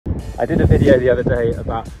I did a video the other day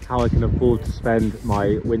about how I can afford to spend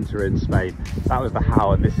my winter in Spain. That was the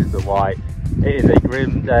how, and this is the why. It is a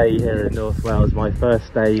grim day here in North Wales, my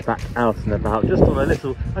first day back out and about, just on a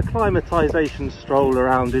little acclimatisation stroll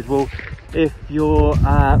around Idwal. If you're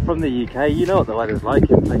from the UK, you know what the weather's like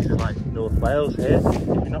in places like North Wales here. If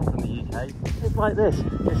you're not from the UK, it's like this.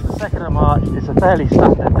 It's the 2nd of March, it's a fairly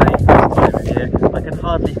standard day for this time of year. I can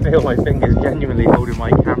hardly feel my fingers genuinely holding my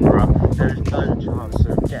camera. There is no chance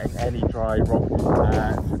of getting any dry rock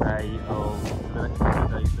today or the next couple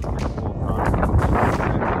of days looking at the forecast.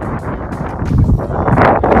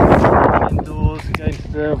 Indoors and going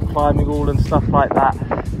to the climbing wall and stuff like that,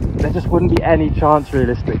 there just wouldn't be any chance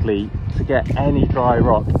realistically to get any dry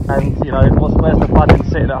rock. And you know, where's the fun in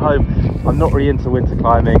sitting at home? I'm not really into winter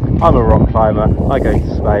climbing, I'm a rock climber, I go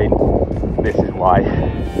to Spain, this is why.